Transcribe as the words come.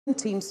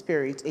team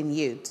spirit in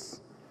youths.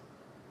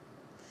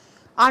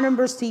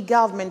 Anambra State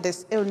government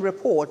is in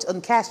report on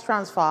cash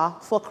transfer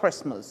for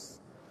Christmas.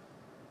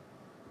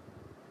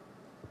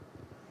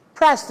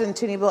 President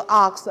Tinubu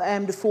asks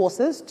armed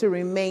forces to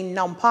remain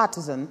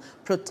non-partisan,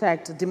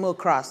 protect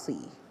democracy.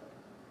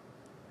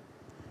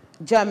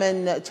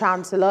 German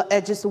Chancellor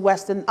urges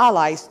Western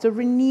allies to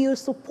renew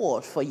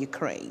support for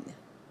Ukraine.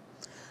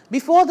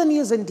 Before the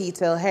news in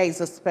detail, here is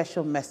a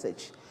special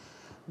message.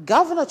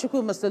 Governor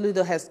Chukwuma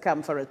Soludo has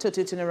come for a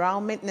total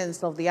turnaround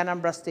maintenance of the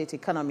Anambra State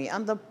economy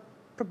and the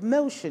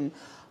promotion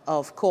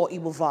of core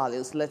Igbo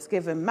values. Let's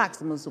give him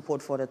maximum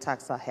support for the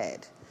task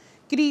ahead.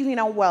 Good evening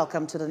and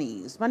welcome to the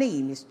news. My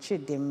name is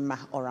Chidimma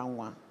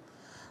Oranwa.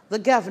 The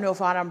governor of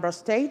Anambra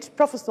State,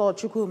 Professor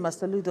Chukwuma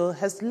Soludo,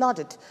 has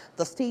lauded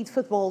the state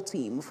football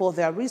team for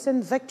their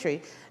recent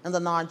victory in the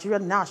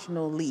Nigerian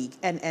National League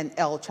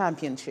NNL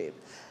Championship.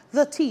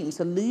 The team,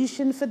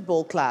 Solution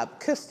Football Club,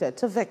 coasted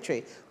to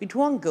victory with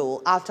 1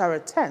 goal after a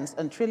tense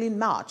and thrilling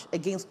match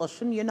against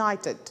Osun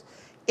United.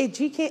 A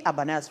GK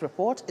Abanas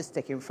report is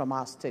taken from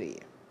our studio.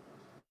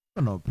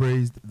 The governor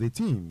praised the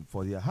team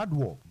for their hard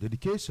work,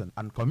 dedication,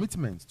 and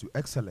commitment to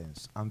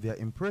excellence and their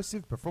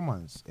impressive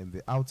performance in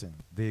the outing.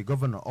 The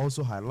governor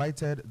also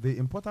highlighted the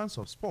importance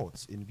of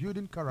sports in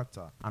building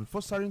character and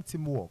fostering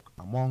teamwork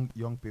among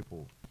young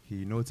people.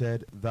 He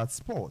noted that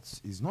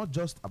sports is not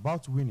just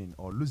about winning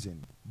or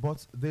losing,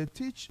 but they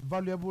teach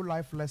valuable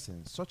life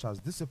lessons such as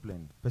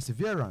discipline,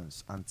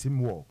 perseverance, and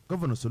teamwork.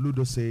 Governor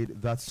Soludo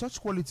said that such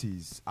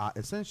qualities are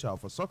essential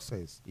for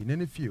success in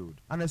any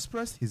field and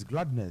expressed his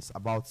gladness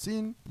about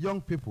seeing young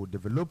people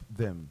develop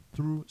them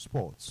through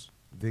sports.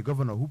 The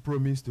governor, who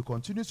promised to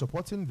continue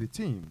supporting the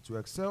team to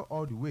excel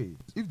all the way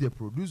if they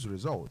produce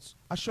results,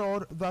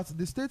 assured that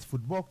the State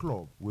Football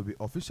Club will be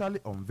officially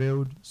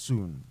unveiled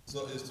soon.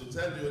 So it's to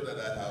tell you that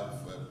I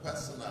have a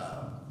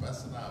personal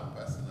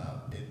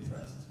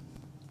interest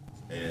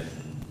in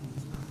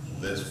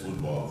this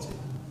football team.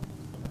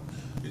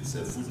 It's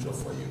a future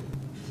for you.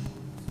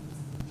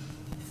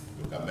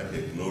 You can make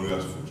a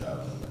glorious future out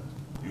of it.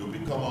 You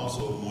become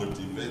also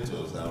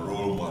motivators and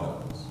role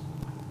models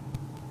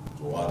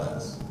to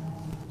others.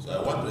 So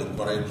I want to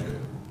encourage you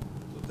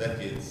to take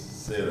it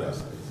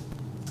seriously,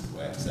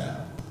 to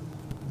excel.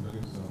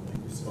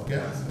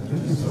 Okay?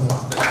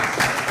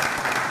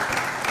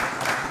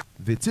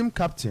 The team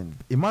captain,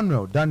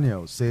 Emmanuel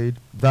Daniel, said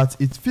that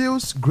it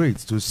feels great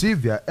to see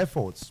their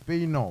efforts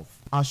paying off,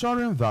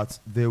 assuring that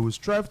they will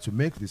strive to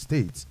make the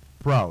state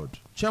proud.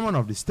 Chairman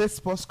of the State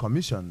Sports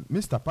Commission,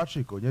 Mr.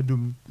 Patrick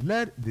Onyedum,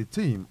 led the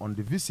team on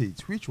the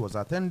visit, which was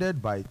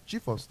attended by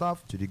Chief of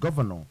Staff to the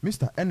Governor,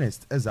 Mr.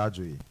 Ernest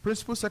Ezadwe,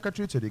 Principal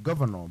Secretary to the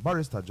Governor,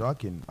 Barrister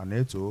Joaquin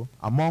Aneto,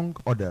 among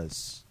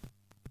others.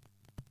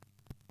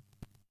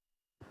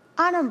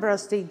 Anambra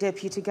State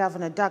Deputy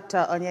Governor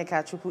Dr.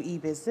 Onyeka Chukwu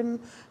Ibezim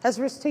has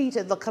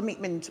restated the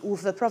commitment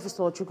of the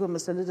Professor Chukwuma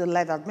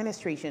Soludo-led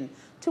administration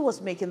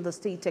towards making the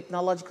state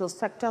technological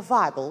sector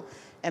viable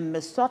and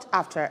most sought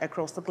after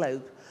across the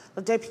globe.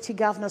 The Deputy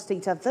Governor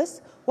stated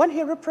this when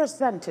he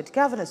represented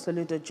Governor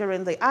Soludo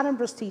during the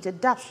Anambra State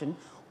adoption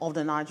of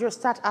the Nigeria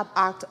Startup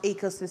Act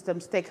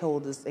ecosystem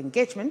stakeholders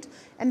engagement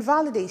and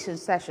validation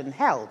session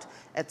held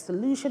at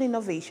Solution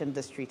Innovation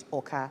District,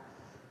 Oka.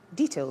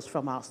 Details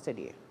from our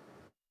studio.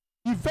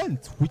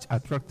 Event which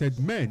attracted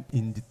men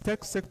in the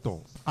tech sector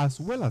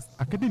as well as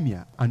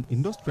academia and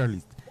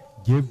industrialists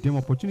gave them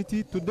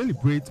opportunity to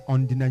deliberate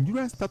on the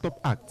Nigerian Startup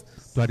Act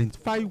to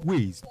identify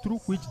ways through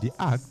which the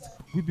act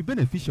will be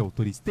beneficial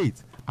to the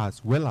state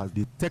as well as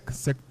the tech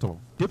sector.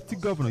 Deputy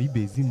Governor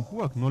Ibezim,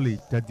 who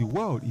acknowledged that the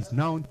world is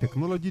now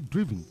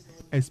technology-driven,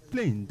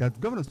 explained that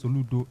Governor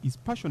Soludo is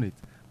passionate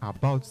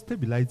about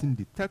stabilizing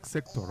the tech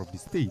sector of the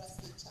state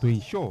to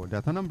ensure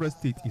that Anambra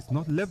State is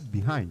not left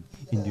behind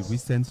in the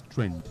recent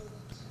trend.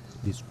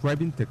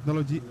 Describing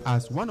technology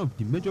as one of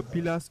the major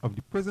pillars of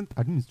the present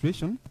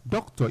administration,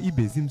 Dr.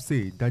 Ibezim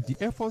said that the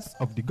efforts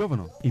of the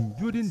governor in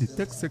building the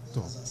tech sector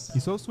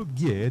is also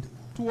geared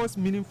towards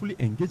meaningfully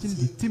engaging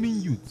the teeming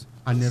youth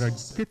and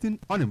eradicating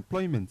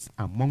unemployment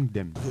among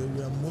them.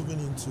 We are moving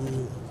into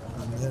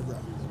an era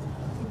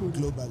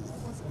globally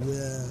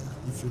where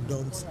if you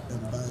don't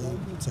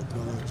imbibe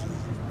technology,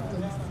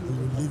 it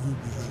will leave you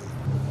behind.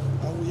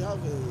 And we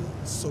have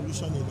a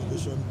Solution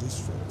Innovation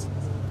District,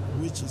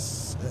 which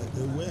is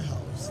a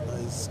warehouse that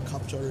is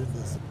capturing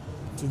this.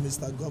 To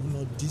Mr.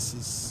 Governor, this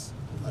is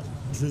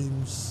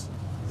dreams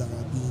that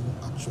are being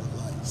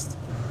actualized.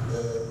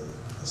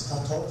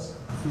 Startups,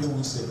 a few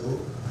weeks ago,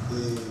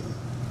 the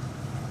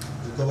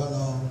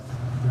governor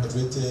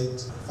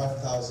rated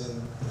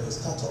 5,000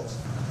 startups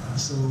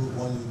through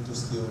one youth to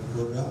skill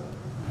program.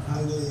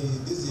 And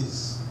this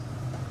is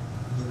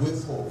the way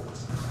forward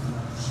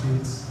to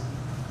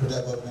the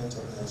development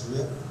of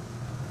Nigeria.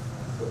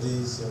 For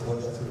this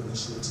wonderful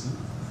initiative.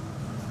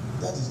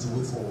 That is the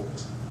way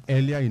forward.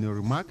 Earlier in a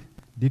remark,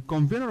 the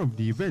convener of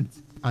the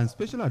event and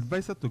special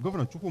advisor to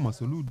Governor Chukwuma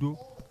Soludo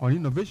on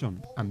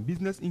innovation and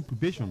business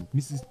incubation,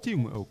 Mrs.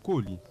 Chinwe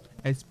Okoli,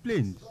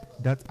 explained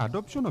that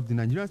adoption of the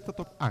Nigerian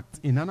Startup Act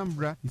in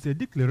Anambra is a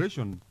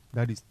declaration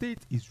that the state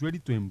is ready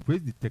to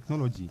embrace the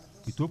technology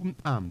with open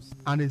arms,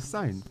 and a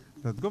sign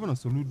that Governor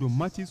Soludo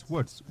matches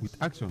words with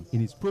action in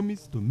his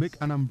promise to make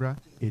Anambra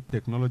a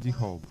technology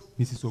hub.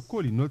 Mrs.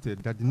 Okoli noted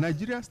that the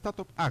Nigeria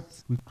Startup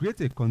Act will create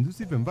a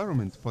conducive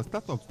environment for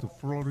startups to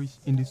flourish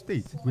in the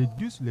state,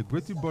 reduce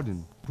regulatory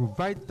burden,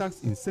 provide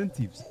tax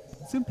incentives,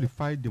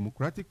 simplify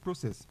democratic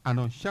process, and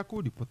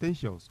unshackle the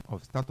potentials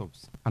of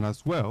startups, and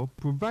as well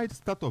provide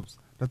startups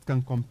that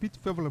can compete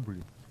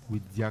favorably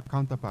with their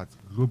counterparts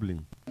globally.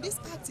 This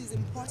act is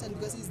important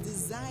because it's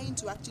designed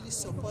to actually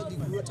support the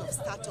growth of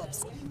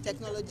startups,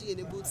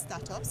 technology-enabled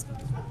startups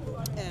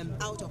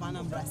out of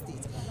Anambra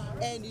State.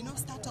 And you know,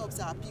 startups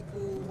are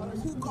people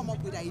who come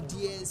up with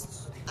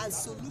ideas as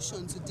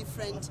solutions to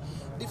different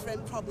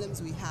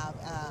problems we have,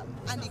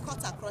 and they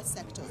cut across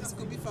sectors. It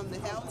could be from the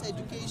health,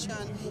 education,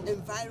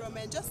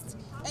 environment, just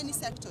any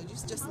sector,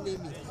 just name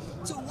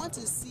it. So we want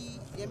to see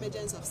the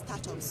emergence of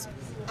startups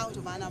out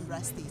of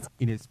Anambra State.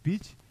 In a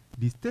speech,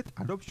 the state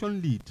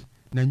adoption lead,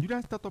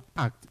 Nigerian Startup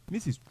Act,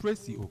 Mrs.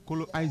 Tracy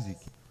Okolo Isaac,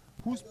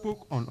 who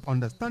spoke on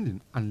understanding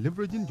and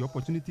leveraging the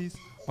opportunities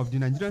of the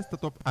Nigerian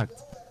Startup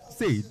Act,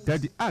 said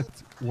that the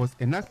act was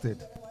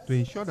enacted to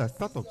ensure that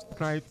startups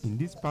thrive in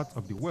this part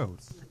of the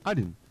world,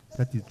 adding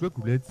that it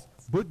regulates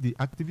both the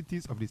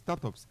activities of the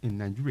startups in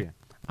Nigeria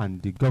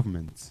and the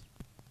government.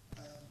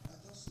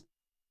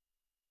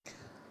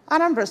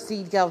 Anambra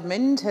State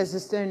government has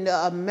sustained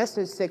a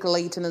message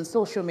circulating on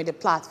social media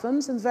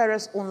platforms and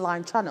various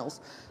online channels,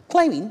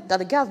 claiming that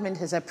the government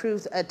has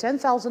approved a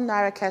 10,000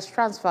 naira cash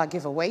transfer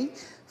giveaway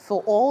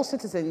for all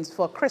citizens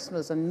for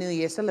Christmas and New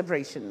Year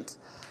celebrations.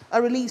 A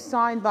release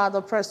signed by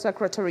the press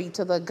secretary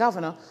to the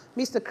governor,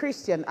 Mr.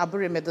 Christian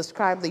Aburime,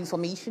 described the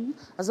information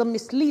as a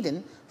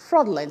misleading,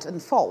 fraudulent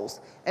and false,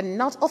 and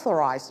not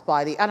authorized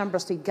by the Anambra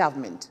State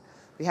government.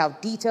 We have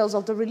details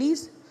of the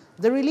release.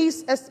 The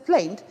release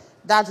explained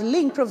that the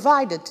link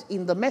provided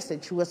in the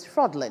message was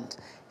fraudulent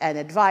and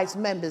advised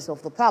members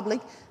of the public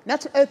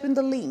not to open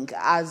the link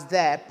as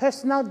their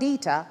personal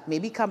data may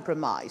be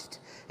compromised.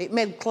 It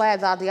made clear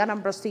that the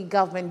Anambra State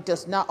government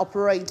does not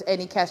operate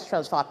any cash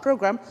transfer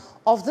program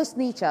of this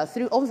nature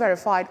through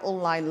unverified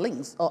online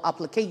links or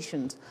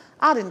applications,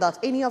 adding that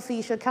any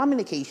official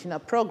communication or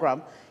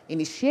program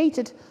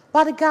initiated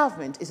by the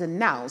government is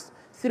announced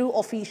through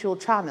official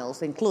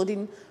channels,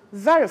 including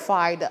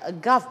verified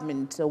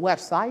government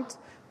websites,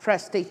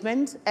 press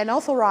statements, and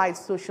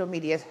authorized social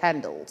media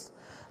handles.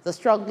 They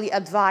strongly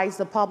advise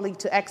the public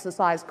to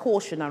exercise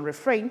caution and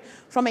refrain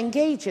from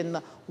engaging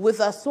with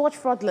such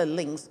fraudulent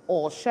links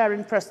or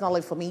sharing personal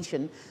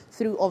information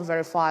through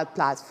unverified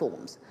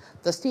platforms.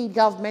 The state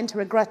government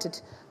regretted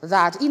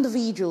that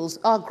individuals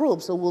or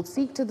groups will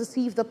seek to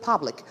deceive the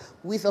public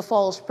with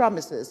false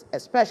promises,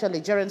 especially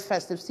during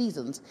festive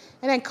seasons,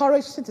 and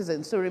encourage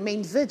citizens to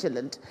remain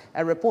vigilant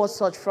and report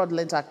such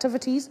fraudulent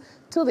activities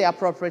to the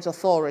appropriate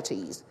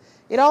authorities.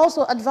 It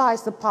also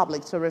advised the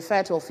public to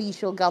refer to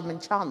official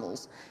government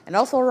channels and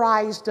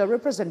authorized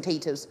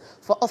representatives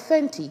for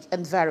authentic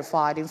and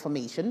verified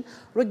information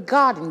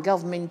regarding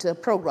government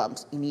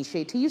programs,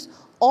 initiatives,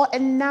 or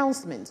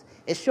announcements,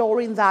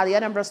 assuring that the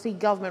Anambra State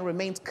government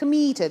remains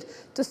committed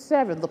to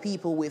serving the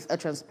people with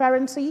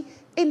transparency,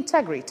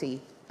 integrity,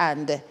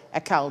 and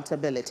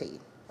accountability.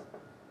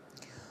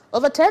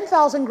 Over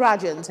 10,000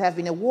 graduates have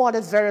been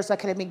awarded various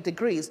academic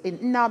degrees in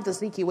Nnamdi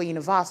Azikiwe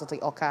University,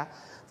 Awka.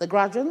 The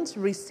graduates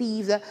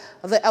received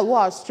the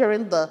awards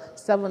during the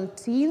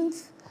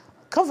 17th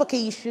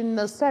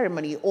convocation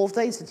ceremony of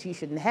the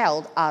institution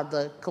held at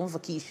the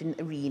convocation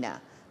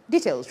arena.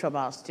 Details from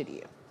our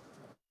studio.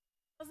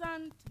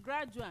 1,000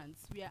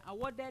 graduates were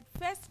awarded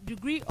first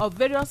degree of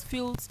various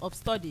fields of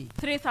study.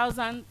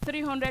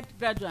 3,300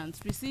 graduates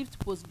received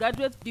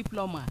postgraduate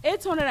diploma.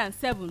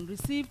 807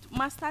 received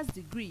master's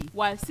degree,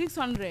 while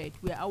 600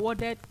 were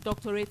awarded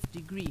doctorate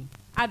degree.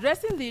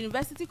 Addressing the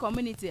university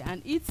community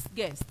and its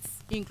guests,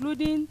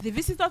 including the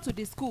visitor to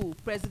the school,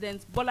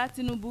 President Bola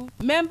Tinubu,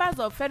 members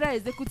of Federal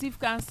Executive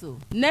Council,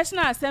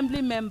 National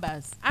Assembly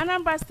members,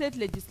 Anambra State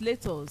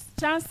legislators,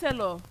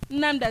 Chancellor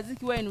Nnamdi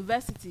Azikiwe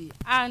University,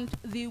 and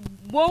the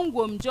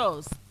Wongwom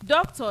Jos,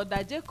 Dr.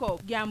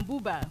 Jacob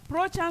Gyambuba,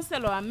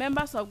 Pro-Chancellor and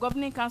members of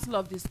Governing Council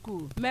of the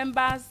school,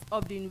 members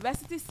of the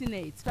University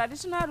Senate,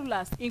 traditional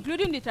rulers,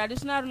 including the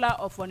traditional ruler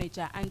of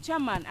Onitsha and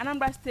Chairman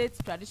Anambra State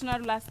Traditional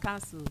Rulers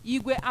Council,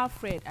 Igwe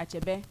Alfred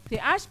Achebe, the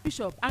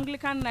Archbishop,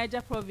 Anglican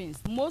Niger Province,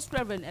 Most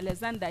Reverend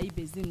Alexander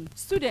Ibezim,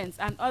 students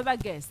and other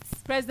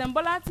guests. President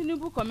Bola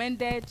Tinubu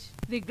commended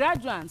the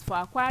graduates for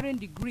acquiring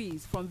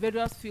degrees from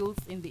various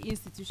fields in the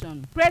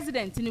institution.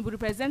 President Tinubu,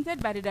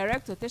 represented by the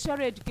Director,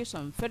 Tertiary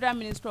Education, Federal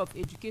Minister of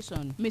Education,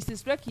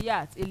 Mrs.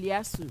 Rekiyat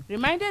Eliasu,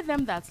 reminded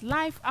them that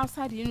life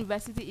outside the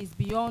university is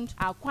beyond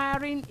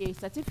acquiring a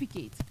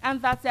certificate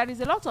and that there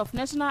is a lot of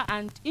national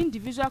and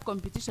individual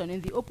competition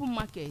in the open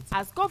market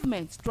as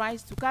government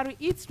tries to carry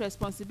its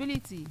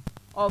responsibility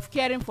of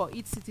caring for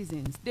its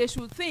citizens. They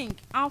should think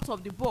out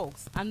of the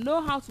box and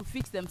know how to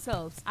fix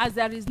themselves, as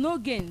there is no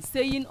gain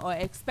saying or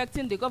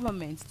expecting the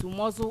government to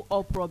muzzle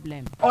all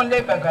problems.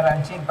 Only by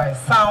guaranteed by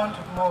sound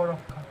moral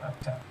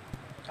character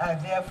I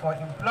therefore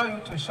implore you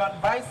to shun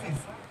vices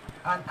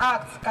and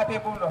acts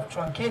capable of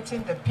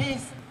truncating the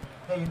peace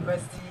the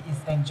university is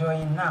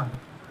enjoying now.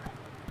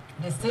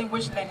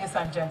 Distinguished ladies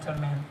and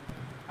gentlemen,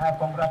 I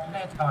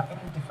congratulate our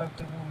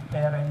indefatigable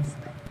parents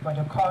for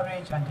the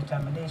courage and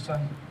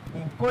determination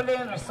in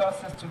pulling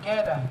resources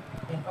together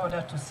in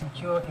order to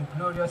secure a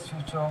glorious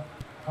future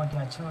for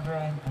their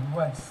children and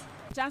worse.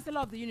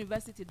 Chancellor of the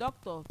University,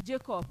 Dr.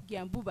 Jacob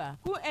Giambuba,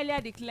 who earlier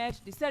declared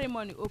the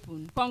ceremony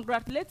open,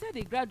 congratulated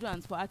the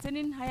graduates for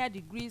attaining higher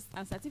degrees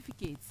and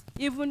certificates,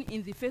 even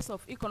in the face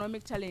of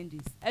economic challenges,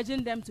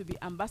 urging them to be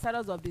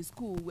ambassadors of the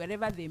school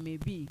wherever they may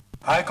be.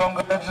 I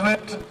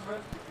congratulate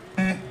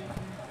the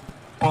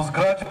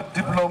postgraduate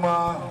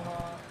diploma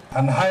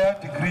and higher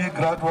degree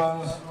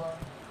graduates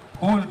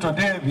who will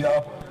today be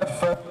awarded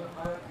first.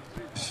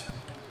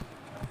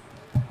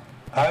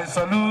 I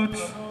salute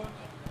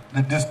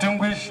the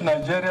distinguished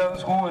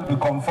Nigerians who will be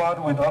conferred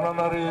with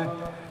honorary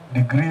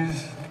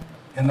degrees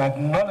in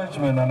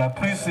acknowledgement and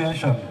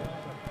appreciation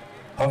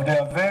of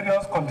their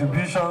various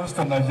contributions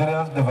to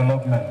Nigeria's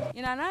development.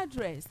 In an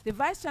address, the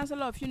Vice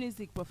Chancellor of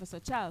UNIZIK, Professor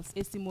Charles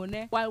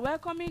Esimone, while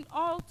welcoming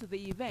all to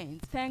the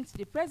event, thanked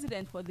the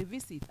President for the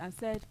visit and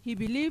said he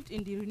believed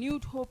in the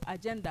renewed hope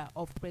agenda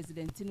of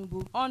President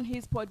Tinubu on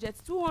his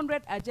Project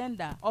 200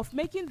 agenda of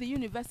making the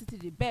university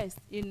the best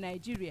in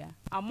Nigeria,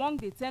 among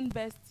the 10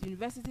 best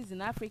universities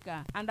in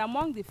Africa, and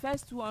among the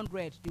first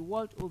 200 the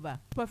world over.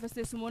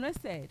 Professor Esimone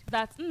said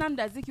that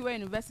Nnamdi Azikiwe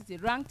University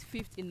ranked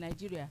 5th in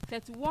Nigeria,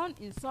 31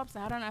 in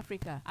Sub-Saharan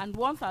Africa, and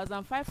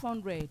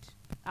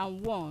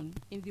 1,501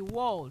 in the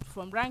world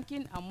from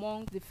ranking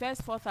among the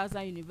first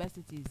 4,000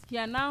 universities. He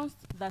announced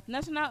that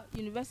National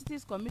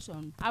Universities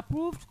Commission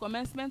approved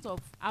commencement of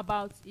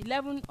about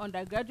 11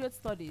 undergraduate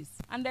studies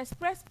and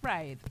expressed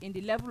pride in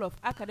the level of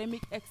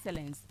academic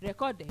excellence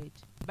recorded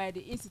by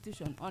the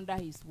institution under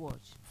his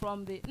watch.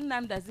 From the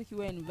Nnamdi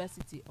Azikiwe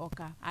University,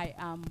 Awka, I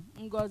am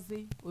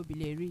Ngozi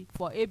Obileri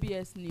for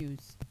ABS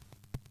News.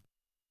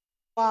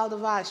 While the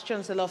Vice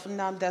Chancellor of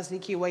Nnamdi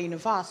Azikiwe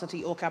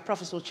University, Awka,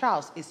 Professor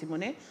Charles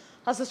Esimone,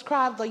 has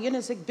described the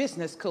UNIZIK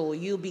Business School,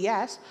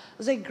 UBS,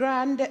 as a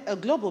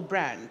global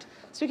brand.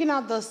 Speaking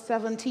at the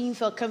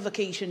 17th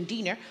convocation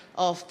dinner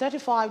of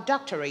 35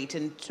 doctorate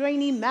and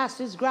 20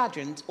 master's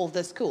graduates of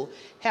the school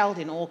held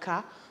in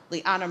Awka,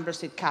 the Anambra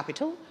State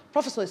capital,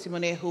 Professor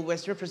Esimone, who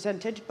was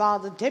represented by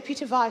the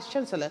Deputy Vice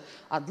Chancellor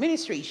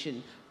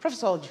Administration,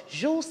 Professor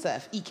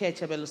Joseph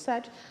Ikechebelu,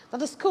 said that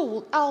the school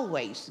will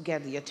always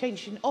get the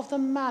attention of the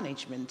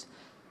management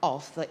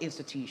of the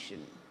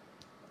institution.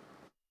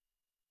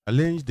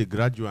 Challenge the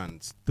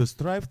graduates to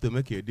strive to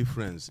make a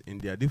difference in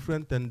their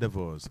different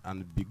endeavors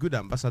and be good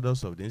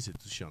ambassadors of the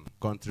institution.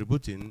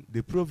 Contributing,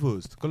 the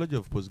Provost, College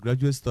of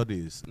Postgraduate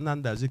Studies,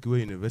 Nnamdi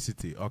Azikiwe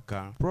University,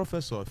 Awka,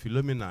 Professor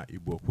Philomena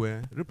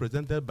Ibokwe,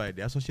 represented by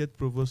the Associate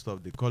Provost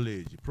of the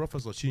college,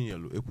 Professor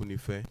Chinyelu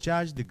Ekunife,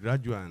 charged the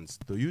graduates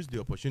to use the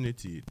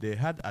opportunity they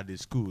had at the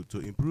school to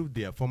improve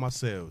their former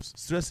selves,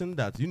 stressing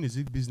that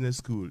UNIZIK Business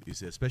School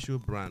is a special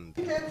brand.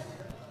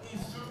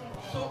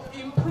 To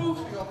improve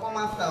your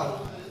former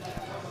self.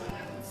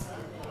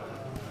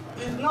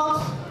 It's not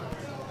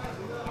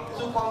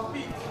to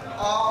compete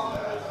or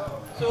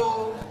to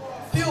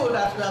feel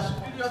that you are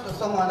superior to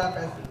some other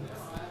person,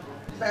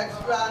 but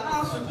you are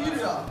now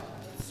superior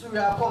to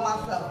your former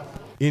self.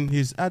 In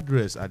his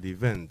address at the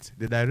event,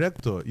 the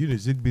director,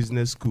 UNIZIK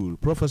Business School,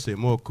 Professor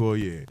Emo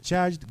Okoye,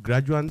 charged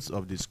graduates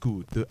of the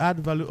school to add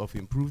value of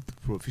improved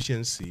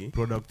proficiency,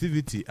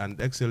 productivity,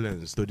 and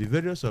excellence to the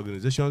various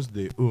organizations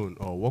they own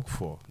or work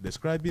for,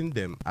 describing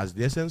them as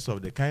the essence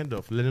of the kind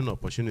of learning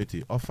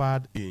opportunity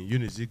offered in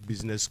UNIZIK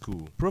Business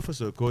School.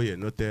 Professor Okoye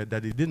noted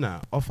that the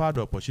dinner offered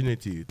the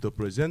opportunity to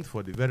present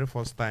for the very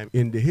first time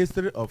in the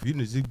history of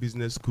UNIZIK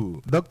Business School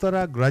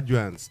doctoral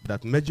graduates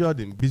that majored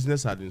in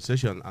business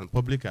administration and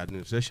public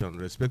administration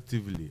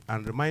respectively,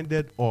 and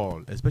reminded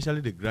all, especially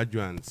the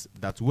graduates,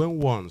 that when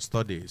one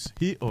studies,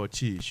 he or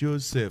she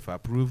shows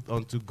self-approved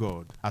unto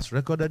God, as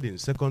recorded in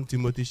 2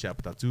 Timothy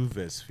chapter 2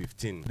 verse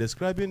 15,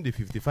 describing the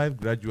 55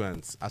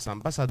 graduates as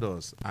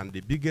ambassadors and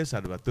the biggest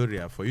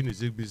advertorial for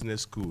UNIZIK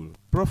Business School.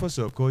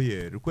 Professor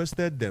Okoye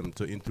requested them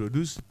to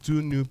introduce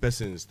 2 new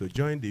persons to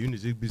join the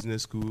UNIZIK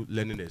Business School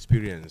learning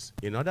experience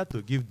in order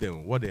to give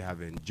them what they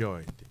have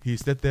enjoyed. He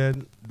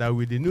stated that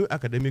with the new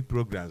academic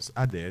programs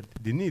added,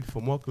 the need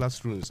for more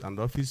classrooms and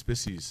office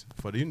spaces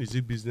for the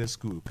UNIZIK Business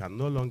School can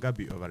no longer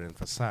be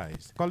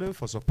overemphasized, calling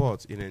for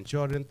support in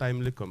ensuring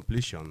timely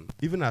completion,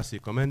 even as he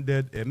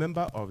commended a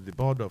member of the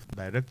board of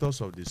directors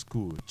of the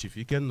school, Chief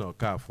Ikenna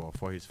Okafor,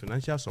 for his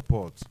financial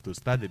support to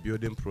start the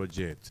building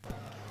project.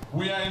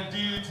 We are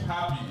indeed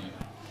happy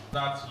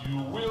that you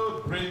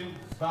will bring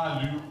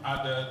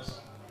value-added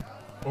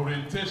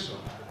orientation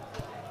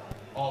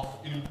of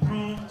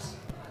improved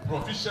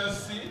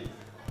proficiency,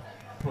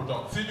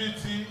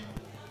 productivity,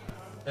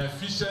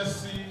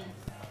 efficiency,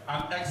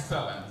 and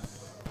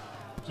excellence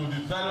to the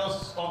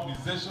various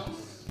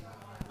organizations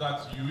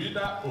that you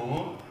either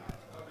own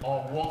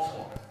or work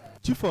for.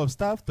 Chief of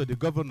Staff to the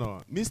Governor,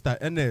 Mr.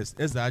 Ernest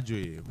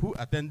Ezeajoye, who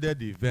attended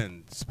the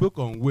event, spoke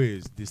on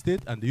ways the state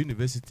and the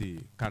university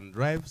can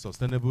drive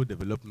sustainable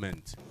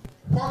development.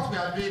 What we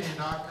are doing in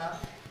Accra,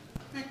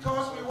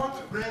 because we want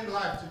to bring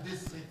life to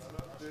this city.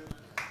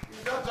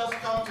 You don't just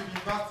come to the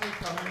university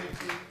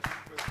community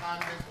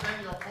and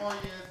spend your 4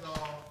 years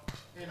or,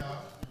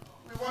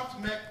 we want to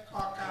make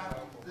Accra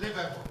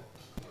livable.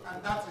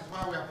 And that is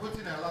why we are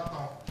putting a lot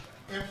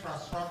of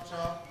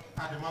infrastructure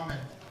at the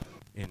moment.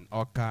 In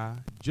Oka,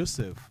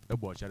 Joseph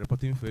Ebocha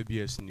reporting for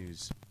ABS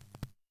News.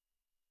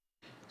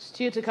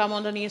 Still to come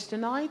on the news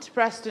tonight,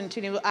 President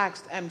Tinubu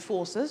asked armed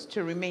forces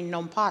to remain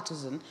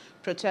non-partisan,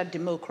 protect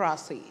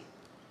democracy.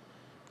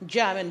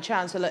 German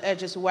Chancellor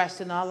urges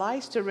Western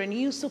allies to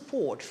renew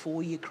support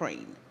for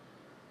Ukraine.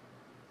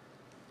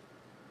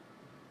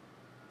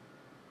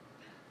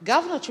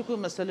 Governor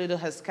Chukwuma Soludo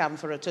has come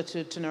for a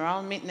total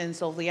turnaround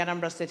maintenance of the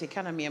Anambra State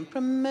economy and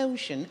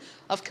promotion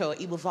of core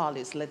Igbo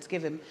values. Let's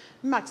give him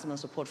maximum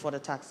support for the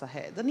task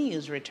ahead. The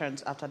news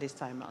returns after this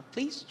time out.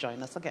 Please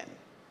join us again.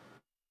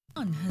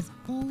 One has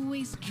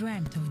always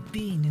dreamt of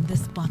being in the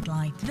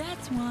spotlight.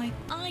 That's why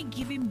I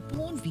give him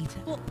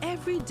Bornvita for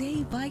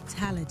everyday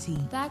vitality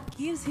that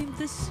gives him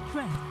the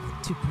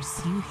strength to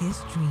pursue his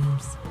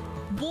dreams.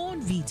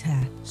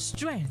 Bornvita,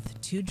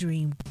 strength to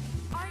dream.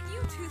 Our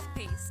new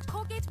toothpaste,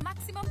 Colgate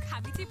Maximum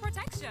Cavity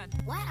Protection.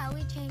 Why are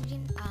we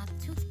changing our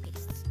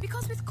toothpaste?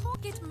 Because with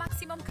Colgate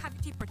Maximum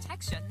Cavity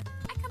Protection,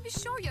 I can be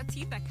sure your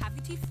teeth are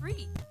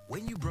cavity-free.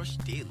 When you brush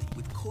daily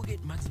with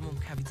Colgate Maximum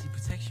Cavity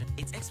Protection,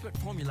 its expert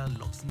formula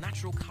locks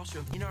natural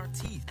calcium in our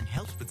teeth and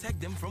helps protect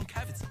them from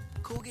cavity.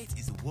 Colgate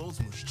is the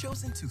world's most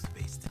chosen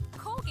toothpaste.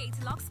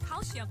 Colgate locks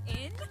calcium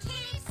in,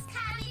 keeps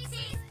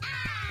cavities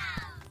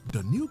out.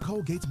 The new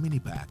Colgate Mini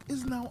Pack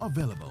is now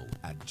available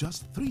at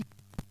just $3.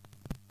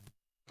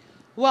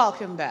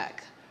 Welcome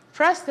back.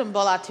 President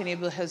Bola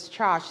Tinubu has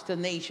charged the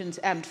nation's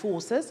armed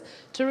forces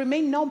to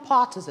remain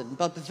non-partisan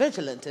but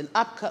vigilant in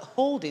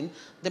upholding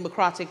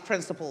democratic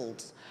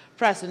principles.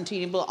 President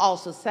Tinubu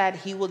also said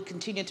he would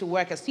continue to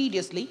work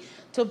assiduously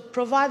to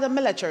provide the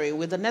military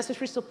with the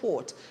necessary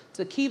support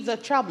to keep the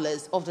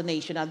troublers of the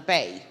nation at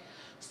bay.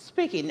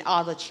 Speaking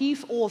at the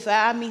Chief of the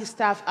Army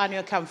Staff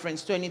Annual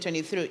Conference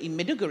 2023 in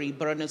Maiduguri,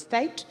 Borno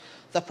State,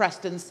 the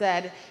President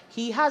said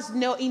he has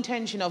no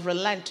intention of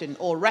relenting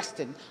or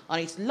resting on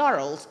his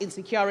laurels in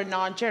securing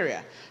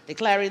Nigeria,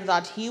 declaring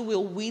that he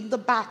will win the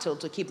battle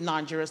to keep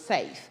Nigeria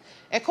safe.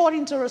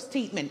 According to a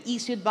statement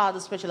issued by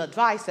the Special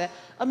Advisor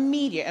on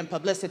Media and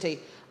Publicity,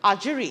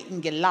 Ajuri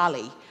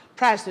Ngelale,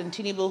 President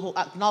Tinubu, who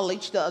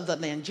acknowledged the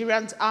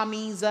Nigerian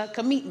Army's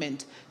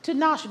commitment to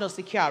national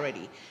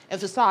security,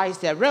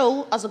 emphasized their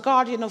role as a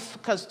guardian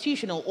of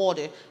constitutional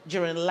order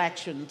during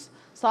elections,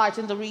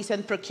 citing the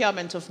recent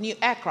procurement of new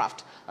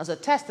aircraft as a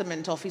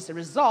testament of his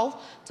resolve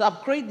to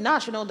upgrade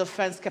national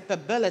defense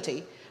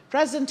capability.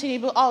 President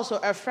Tinubu also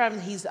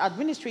affirmed his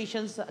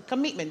administration's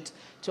commitment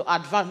to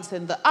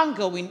advancing the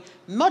ongoing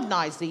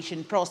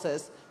modernization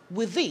process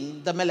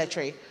within the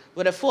military,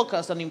 with a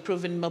focus on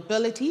improving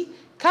mobility,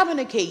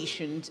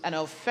 communications, and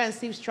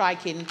offensive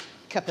striking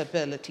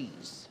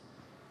capabilities.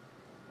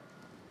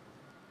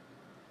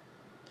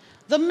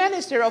 The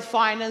Minister of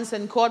Finance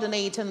and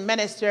Coordinating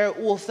Minister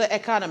of the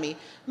Economy,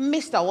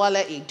 Mr.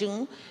 Wale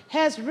Edun,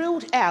 has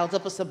ruled out the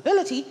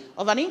possibility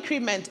of an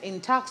increment in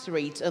tax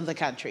rates in the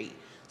country.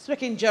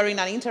 Speaking during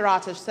an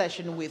interactive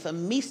session with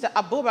Mr.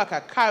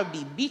 Abubakar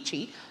Karbi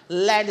Bichi,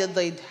 led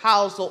the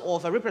House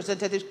of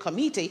Representatives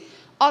Committee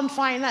on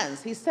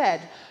Finance, he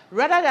said,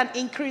 rather than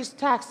increase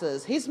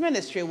taxes, his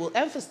ministry will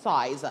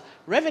emphasize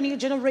revenue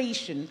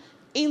generation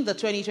in the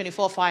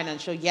 2024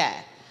 financial year.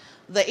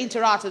 The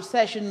interactive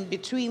session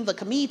between the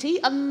committee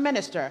and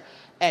minister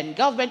and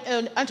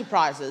government-owned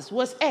enterprises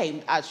was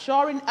aimed at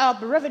shoring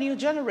up revenue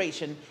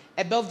generation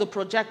above the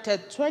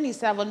projected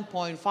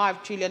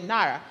 27.5 trillion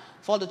naira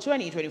for the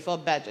 2024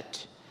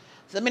 budget.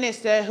 The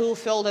minister, who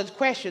fielded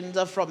questions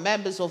from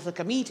members of the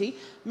committee,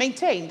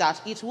 maintained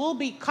that it will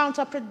be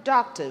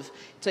counterproductive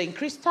to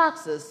increase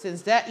taxes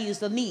since there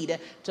is a need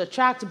to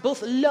attract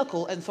both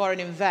local and foreign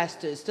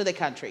investors to the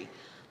country.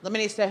 The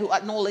minister, who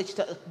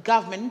acknowledged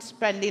government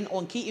spending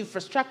on key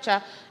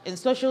infrastructure and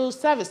social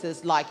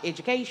services like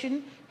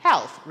education,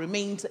 health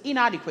remains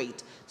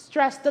inadequate,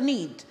 stressed the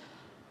need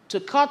to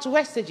cut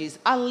wastages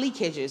and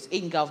leakages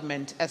in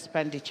government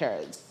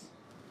expenditures.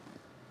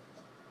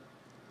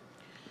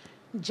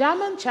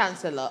 German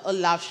Chancellor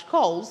Olaf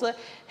Scholz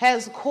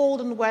has called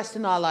on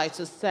Western allies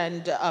to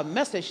send a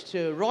message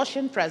to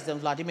Russian President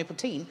Vladimir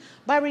Putin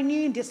by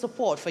renewing their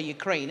support for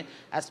Ukraine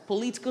as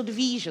political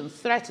divisions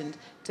threatened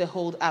to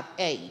hold up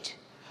aid.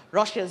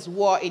 Russia's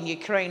war in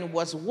Ukraine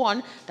was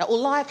one that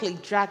will likely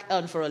drag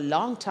on for a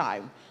long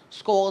time,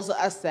 Scholz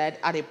has said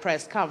at a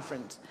press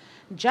conference.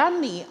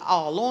 Germany,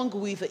 along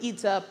with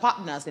its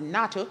partners in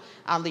NATO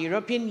and the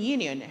European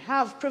Union,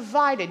 have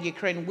provided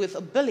Ukraine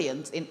with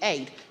billions in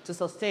aid to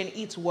sustain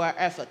its war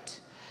effort.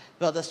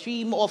 But the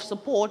stream of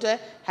support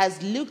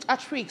has looked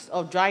at risks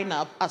of drying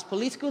up as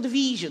political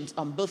divisions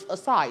on both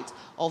sides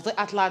of the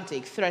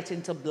Atlantic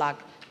threaten to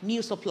block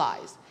new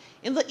supplies.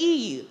 In the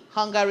EU,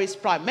 Hungary's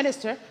Prime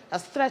Minister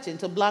has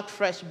threatened to block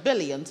fresh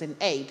billions in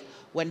aid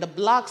when the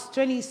bloc's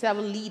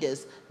 27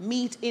 leaders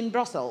meet in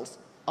Brussels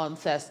on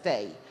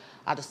Thursday.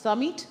 At the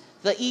summit,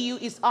 the EU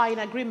is eyeing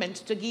agreement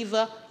to give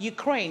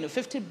Ukraine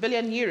 50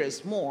 billion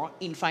euros more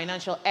in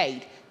financial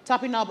aid,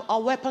 topping up a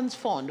weapons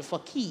fund for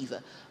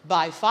Kyiv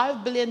by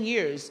 5 billion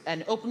euros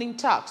and opening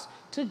talks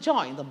to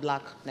join the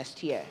bloc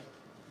next year.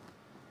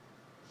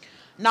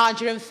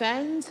 Nigerian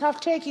fans have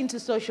taken to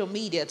social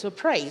media to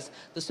praise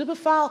the Super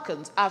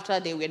Falcons after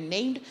they were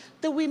named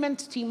the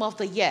Women's Team of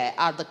the Year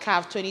at the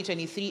CAF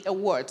 2023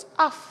 Awards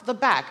off the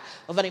back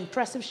of an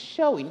impressive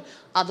showing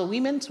at the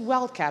Women's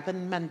World Cup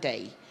on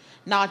Monday.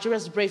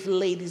 Nigeria's brave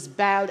ladies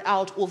bowed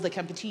out of the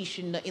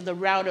competition in the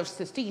round of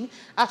 16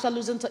 after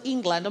losing to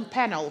England on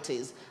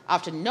penalties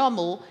after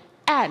normal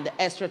and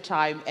extra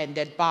time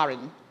ended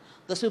barring.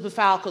 The Super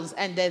Falcons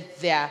ended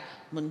their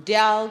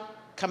Mundial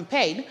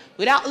campaign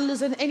without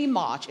losing any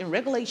match in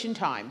regulation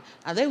time,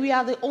 and they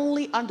were the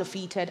only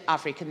undefeated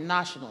African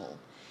national.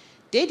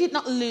 They did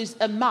not lose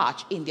a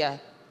match in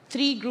their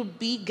 3 Group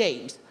B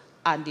games,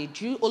 and they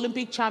drew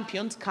Olympic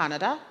champions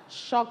Canada,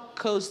 shocked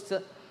co-host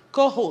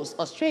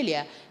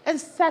Australia,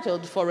 and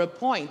settled for a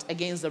point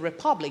against the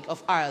Republic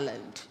of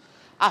Ireland.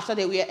 After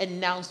they were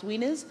announced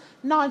winners,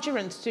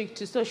 Nigerians took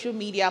to social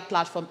media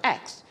platform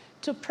X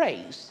to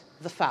praise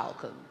the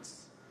Falcons.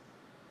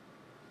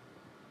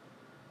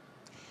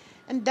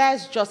 And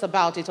that's just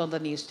about it on the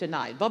news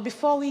tonight. But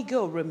before we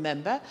go,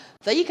 remember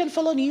that you can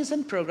follow news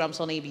and programs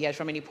on ABS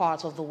from any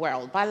part of the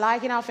world by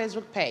liking our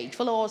Facebook page.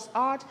 Follow us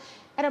at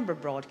Edinburgh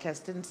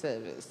Broadcasting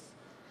Service.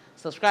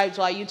 Subscribe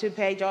to our YouTube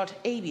page at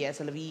ABS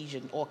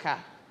Television Orca.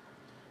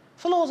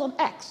 Follow us on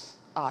X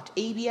at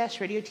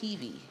ABS Radio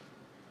TV.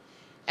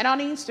 And on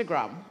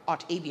Instagram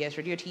at ABS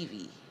Radio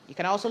TV. You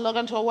can also log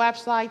on to our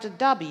website at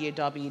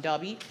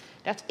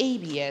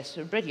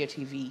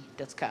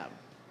www.absradiotv.com.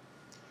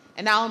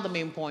 And now on the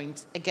main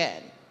points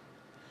again.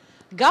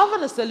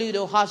 Governor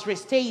Soludo has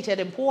restated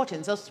the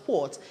importance of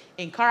sports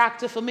in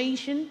character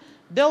formation,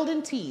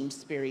 building team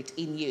spirit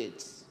in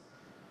youths.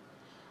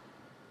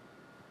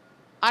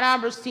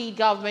 Anambra State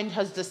government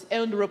has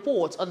disowned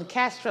reports on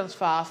cash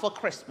transfer for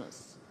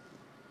Christmas.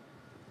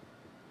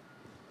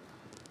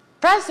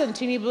 President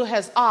Tinubu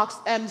has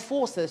asked armed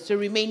forces to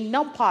remain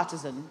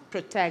non-partisan,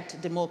 protect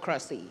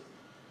democracy.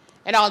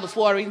 And on the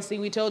foreign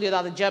scene, we told you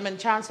that the German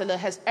Chancellor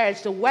has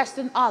urged the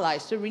Western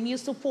allies to renew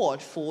support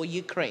for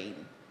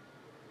Ukraine.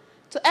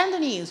 To end the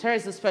news, here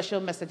is a special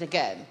message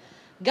again.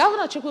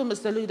 Governor Chukwuma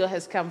Soludo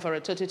has come for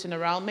a total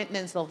turnaround,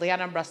 maintenance of the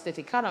Anambra State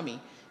economy,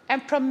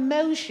 and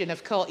promotion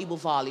of core Igbo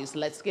values.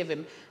 Let's give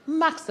him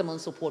maximum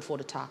support for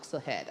the task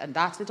ahead. And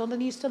that's it on the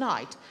news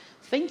tonight.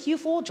 Thank you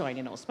for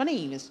joining us. My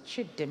name is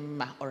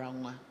Chidimma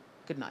Orangwa.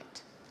 Good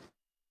night.